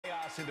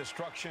chaos and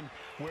destruction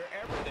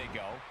wherever they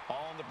go,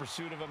 all in the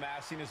pursuit of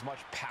amassing as much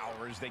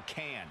power as they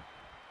can.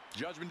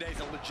 Judgment Day is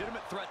a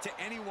legitimate threat to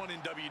anyone in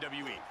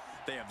WWE.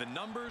 They have the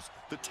numbers,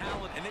 the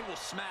talent, and they will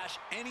smash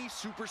any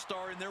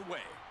superstar in their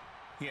way.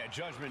 Yeah,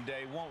 Judgment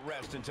Day won't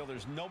rest until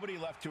there's nobody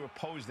left to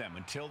oppose them,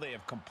 until they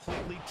have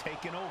completely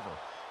taken over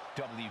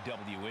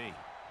WWE.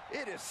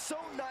 It is so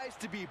nice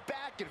to be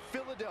back in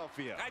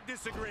Philadelphia. I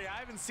disagree. I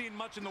haven't seen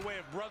much in the way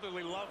of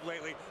brotherly love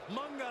lately.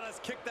 Mung got us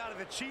kicked out of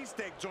the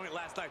cheesesteak joint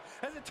last night.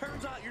 As it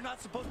turns out, you're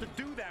not supposed to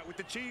do that with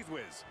the Cheese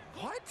Whiz.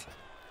 What?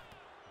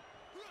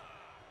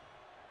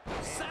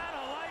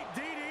 Satellite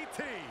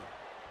DDT.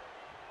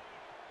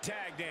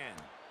 Tagged in.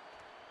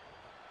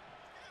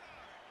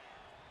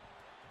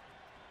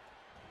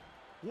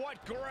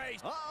 What grace!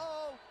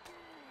 Uh-oh!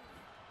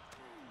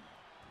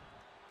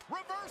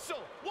 Reversal!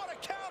 What a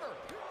counter!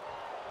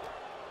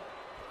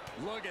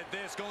 Look at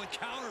this, going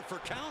counter for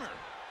counter.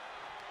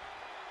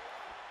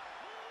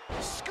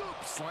 Scoop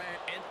slam,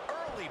 an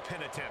early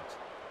pin attempt.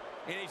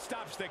 And he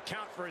stops the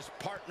count for his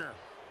partner.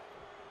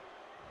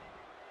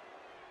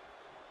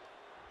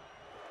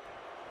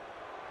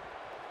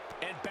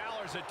 And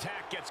Balor's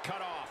attack gets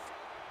cut off.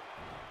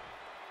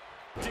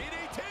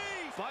 DDT!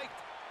 Fight!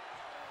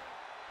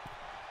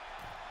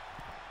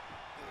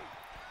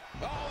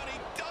 Oh, and he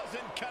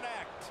doesn't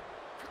connect.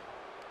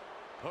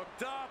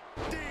 Hooked up.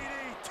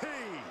 DDT.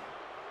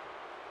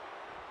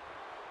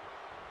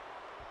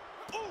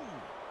 Ooh!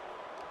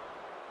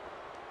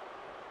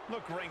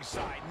 Look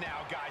ringside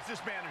now, guys.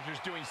 This manager's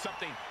doing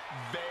something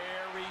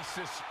very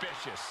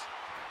suspicious.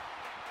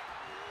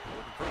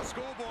 Looking for a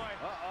schoolboy.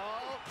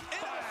 Uh-oh.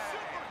 Into a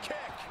super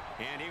kick.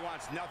 And he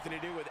wants nothing to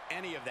do with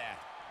any of that.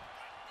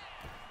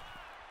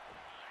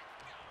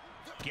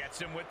 Gets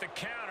him with the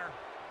counter.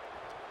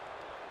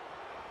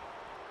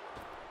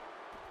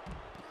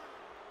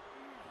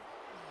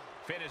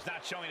 Finn is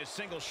not showing a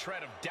single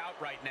shred of doubt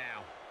right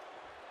now.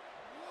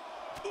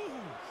 Ooh.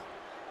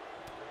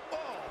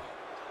 Oh.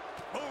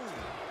 Boom.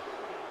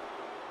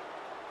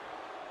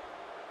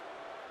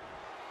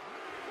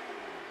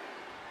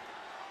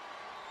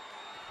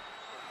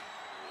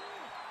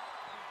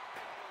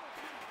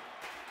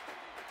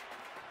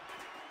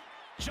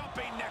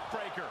 Jumping neck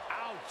breaker.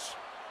 Ouch.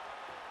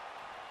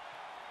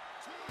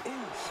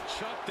 Oof,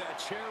 chucked that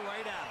chair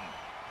right at him.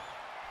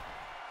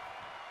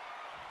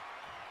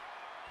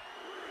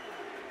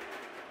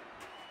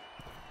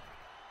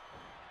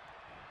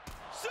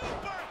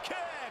 Super kick!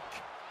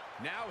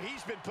 Now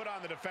he's been put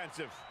on the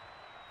defensive.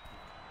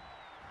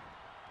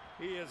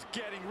 He is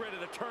getting rid of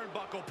the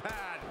turnbuckle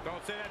pad.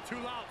 Don't say that too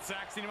loud,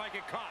 Saxon. You might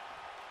get caught.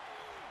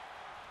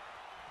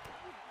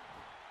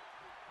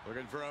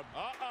 Looking for a...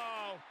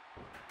 Uh-oh.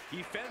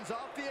 He fends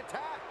off the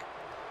attack.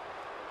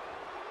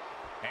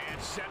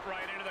 And sent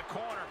right into the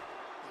corner.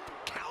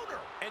 Counter!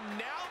 And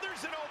now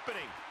there's an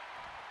opening.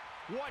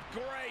 What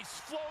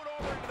grace! Float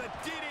over into the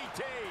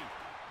DDT.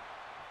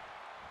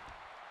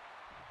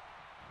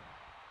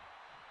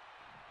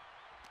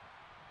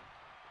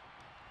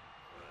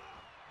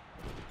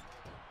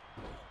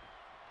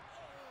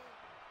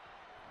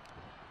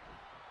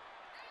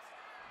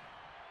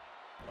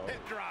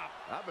 Hip drop.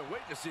 I've been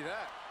waiting to see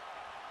that.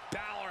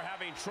 Balor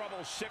having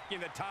trouble shifting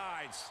the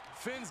tides.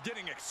 Finn's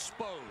getting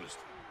exposed.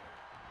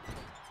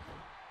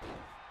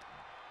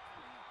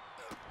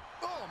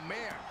 Oh,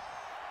 man.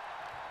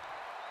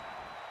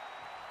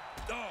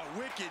 Oh,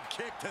 wicked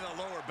kick to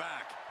the lower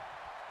back.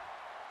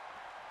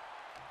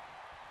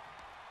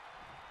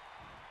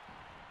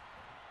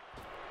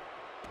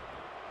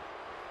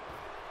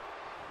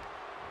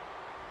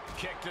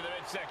 Kick to the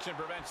midsection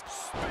prevents.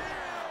 Spear!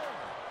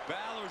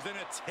 Balor's in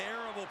a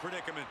terrible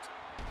predicament.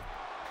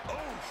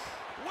 Oof!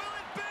 Will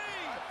it be?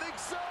 I think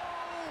so.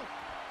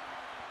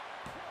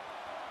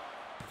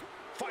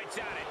 Fights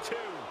out at 2.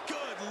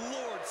 Good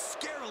Lord,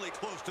 scarily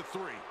close to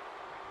 3.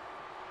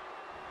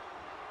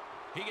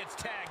 He gets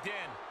tagged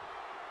in.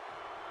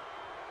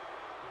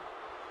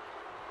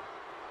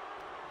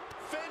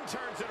 Finn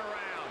turns it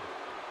around.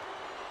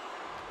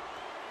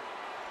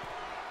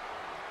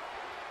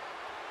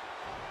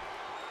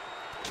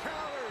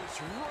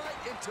 Counters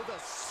right into the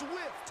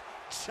swift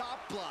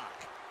chop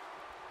block.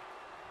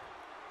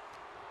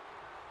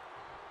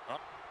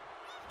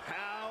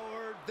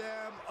 Powered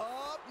them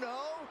up.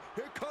 No,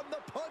 here come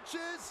the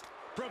punches.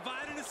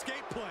 Provide an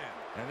escape plan.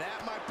 And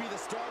that might be the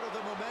start of the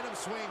momentum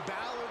swing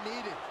Balor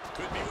needed.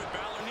 Could be what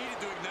Balor needed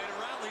to ignite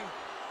a rally.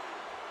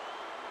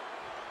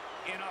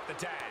 In off the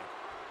tag.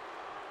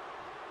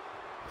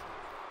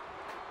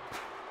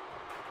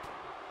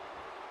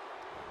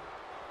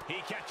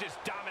 He catches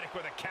Dominic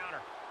with a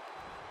counter.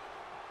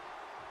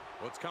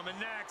 What's coming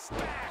next?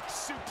 Back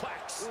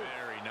suplex.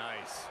 Very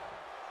nice.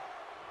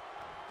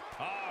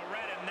 Oh,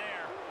 read him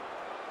there.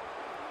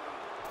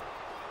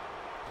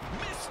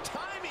 Missed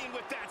timing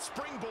with that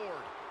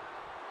springboard.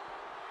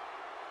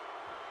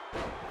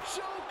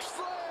 Choke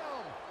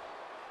slam.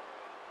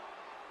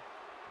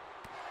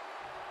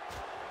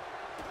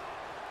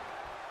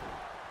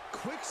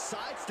 Quick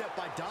sidestep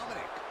by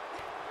Dominic.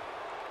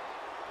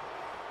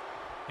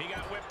 He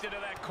got whipped into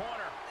that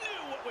corner.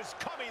 knew what was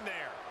coming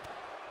there.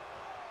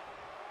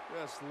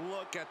 Just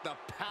look at the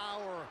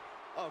power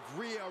of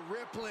Rhea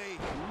Ripley.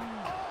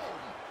 Oh,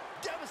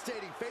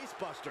 devastating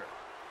facebuster.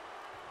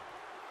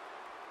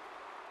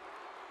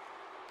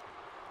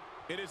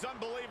 It is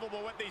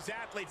unbelievable what these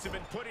athletes have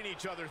been putting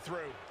each other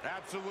through.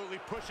 Absolutely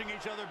pushing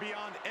each other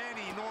beyond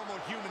any normal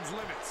human's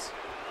limits.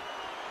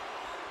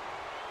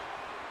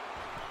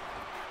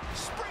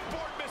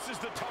 Springboard misses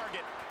the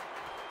target.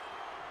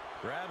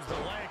 Grabs the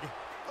leg.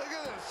 Look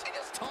at this. He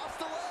just tossed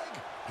the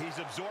leg. He's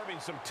absorbing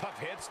some tough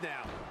hits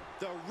now.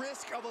 The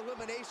risk of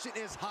elimination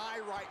is high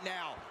right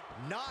now.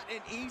 Not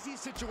an easy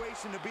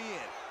situation to be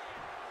in.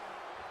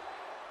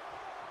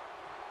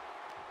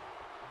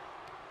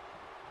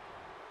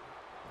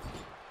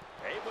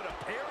 Able to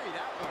parry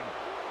that one.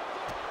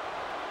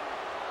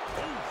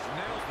 Oof,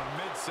 nails the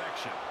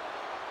midsection.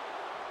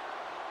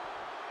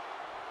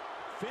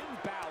 Finn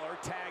Balor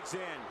tags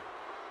in.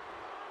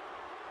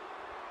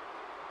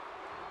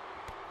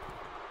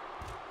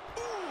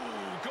 Ooh,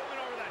 going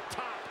over the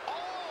top,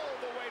 all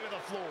the way to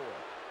the floor.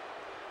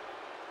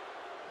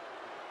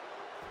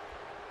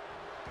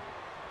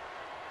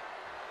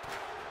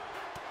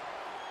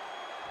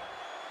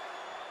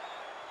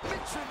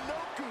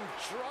 Michinoku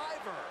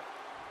driver.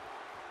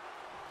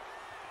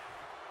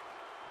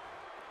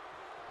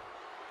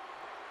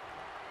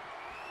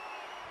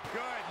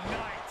 Good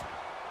night.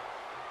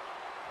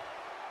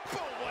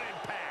 Boom, what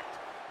impact.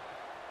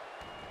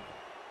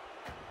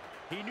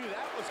 He knew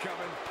that was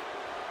coming.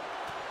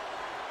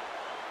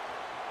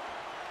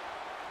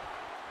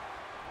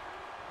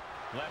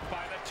 Left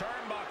by the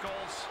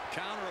turnbuckles.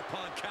 Counter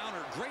upon counter.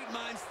 Great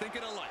minds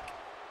thinking alike.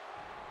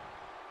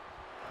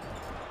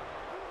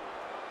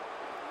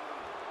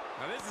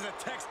 Now this is a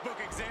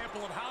textbook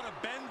example of how to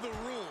bend the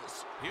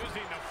rules.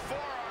 Using the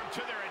forearm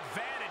to their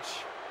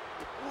advantage.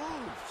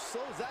 Ooh,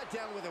 slows that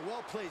down with a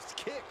well-placed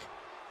kick.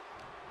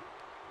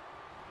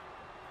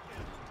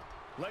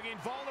 Looking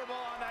vulnerable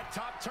on that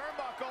top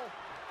turnbuckle.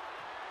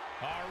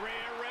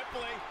 Rhea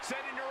Ripley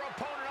sending her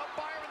opponent up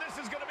by her, and this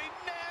is going to be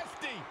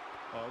nasty.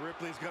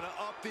 Ripley's going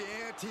to up the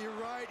ante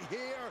right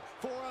here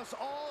for us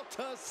all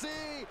to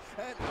see.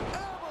 An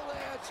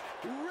avalanche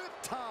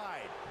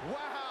riptide.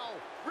 Wow,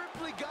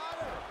 Ripley got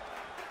her.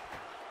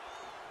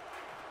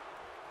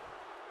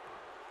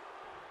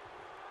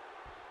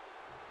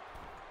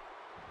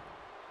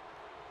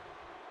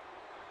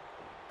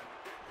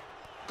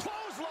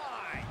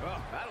 Clothesline.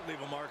 Oh, that'll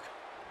leave a mark.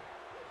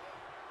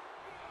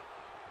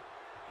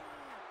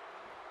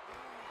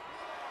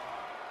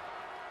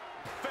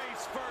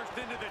 Face first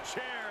into the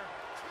chair.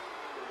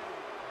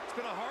 It's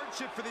been a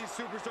hardship for these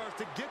superstars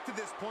to get to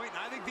this point,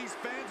 and I think these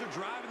fans are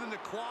driving them to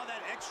claw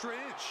that extra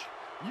inch.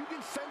 You can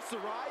sense the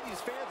ride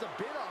these fans have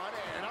been on,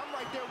 and I'm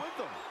right there with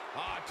them.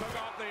 Took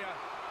off the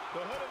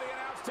hood of the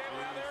announce table.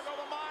 Now there go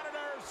the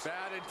monitors.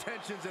 Bad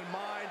intentions in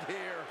mind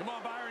here. Come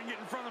on, Byron, get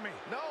in front of me.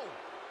 No.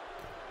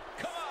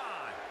 Come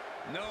on.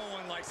 No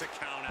one likes a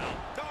count out.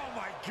 Oh,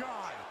 my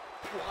God.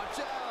 Watch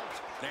out.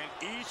 And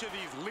each of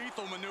these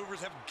lethal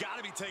maneuvers have got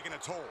to be taking a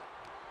toll.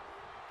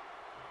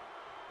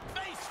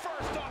 Face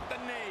first off the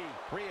knee.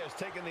 Rhea's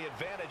taking the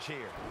advantage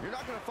here. You're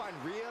not going to find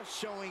Rhea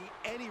showing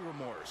any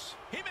remorse.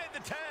 He made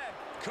the tag.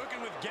 Cooking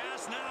with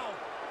gas now.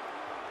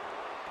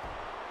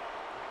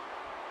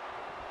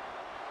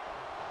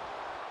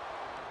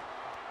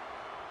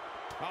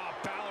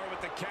 Balor with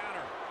the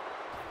counter.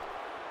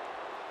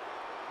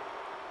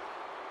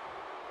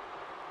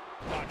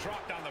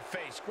 Dropped on the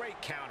face. Great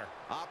counter.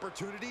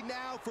 Opportunity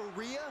now for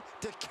Rhea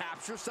to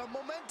capture some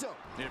momentum.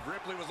 If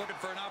Ripley was looking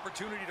for an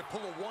opportunity to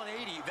pull a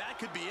 180, that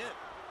could be it.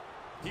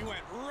 He went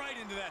right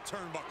into that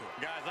turnbuckle.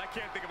 Guys, I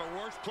can't think of a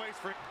worse place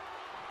for...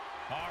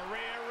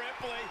 Rhea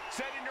Ripley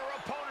setting her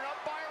opponent up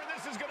by her, and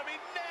this is going to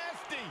be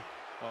nasty.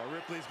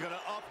 Ripley's going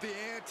to up the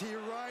ante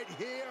right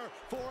here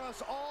for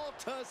us all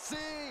to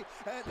see.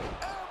 An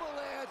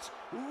avalanche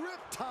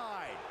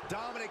riptide.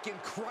 Dominic in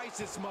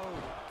crisis mode.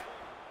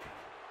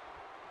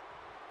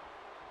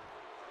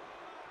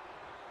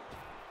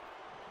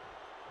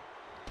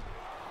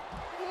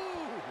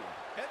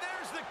 And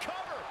there's the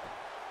cover.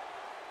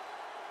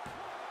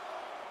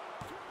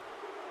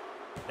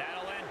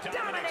 That'll end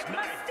Dominic's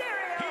night.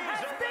 Mysterio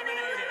has been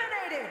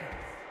eliminated.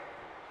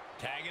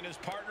 Tagging his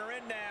partner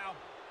in now.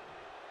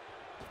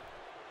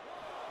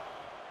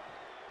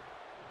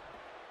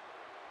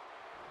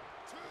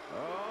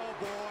 Oh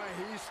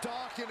boy, he's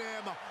stalking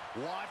him,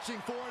 watching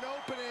for an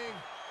opening.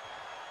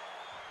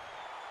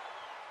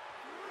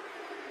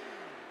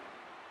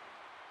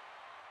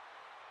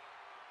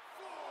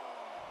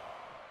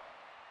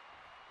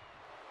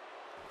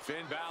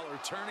 Finn Balor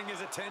turning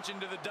his attention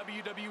to the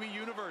WWE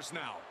Universe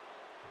now.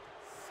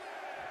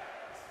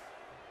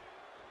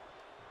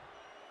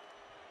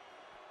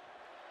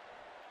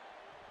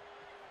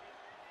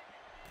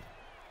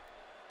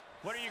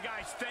 What are you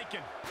guys thinking?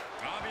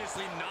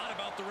 Obviously not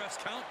about the ref's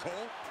count,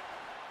 Cole.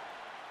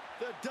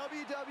 The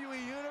WWE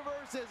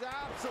Universe is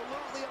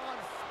absolutely on.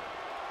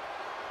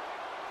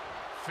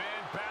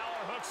 Finn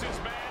Balor hooks his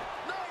man.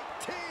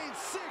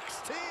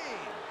 1916.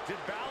 Did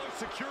Balor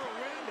secure a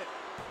win?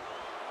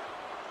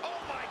 Oh,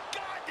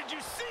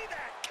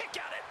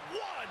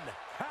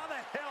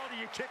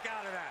 kick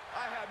out of that.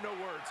 I have no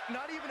words.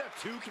 Not even a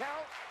 2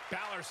 count?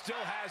 Balor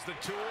still has the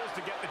tools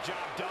to get the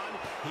job done.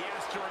 He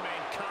has to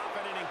remain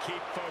confident and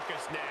keep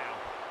focused now.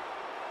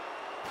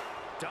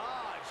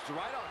 Dodged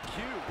right on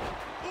cue.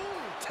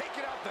 Ooh,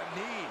 taking out the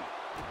knee.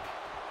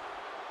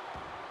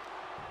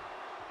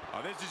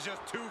 Oh, this is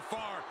just too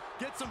far.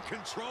 Get some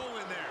control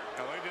in there.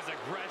 Oh, look at this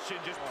aggression,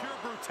 just pure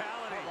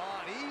brutality. Come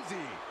on,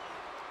 easy.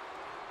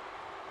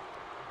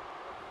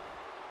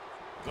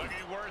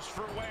 Looking worse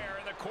for wear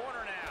in the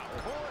corner now.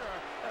 Corner,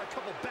 and a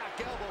couple back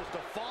elbows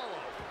to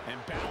follow. And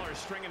Balor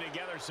stringing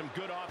together some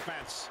good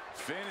offense.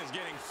 Finn is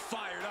getting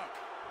fired up.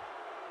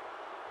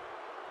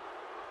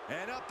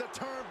 And up the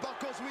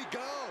turnbuckles we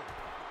go.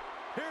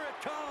 Here it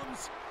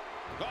comes.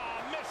 Oh,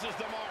 misses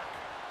the mark.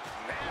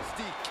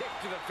 Nasty kick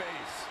to the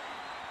face.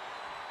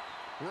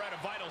 We're at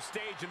a vital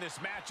stage in this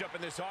matchup,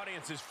 and this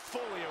audience is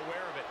fully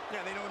aware of it.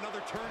 Yeah, they know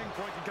another turning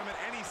point can come at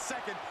any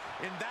second,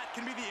 and that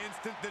can be the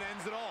instant that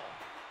ends it all.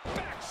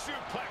 Back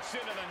suplex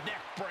into the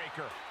neck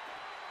breaker.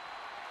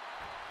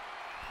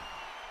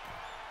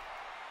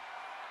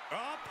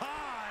 Up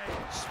high.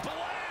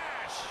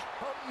 Splash!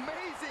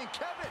 Amazing,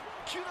 Kevin.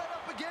 Cue that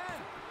up again.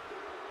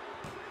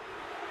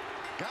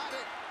 Got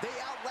it. They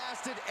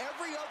outlasted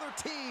every other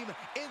team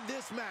in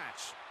this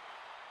match.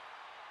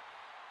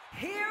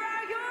 Here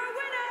are your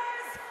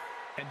winners.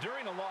 And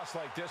during a loss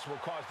like this will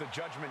cause the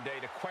Judgment Day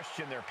to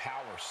question their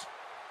powers.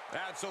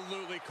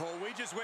 Absolutely, Cole. We just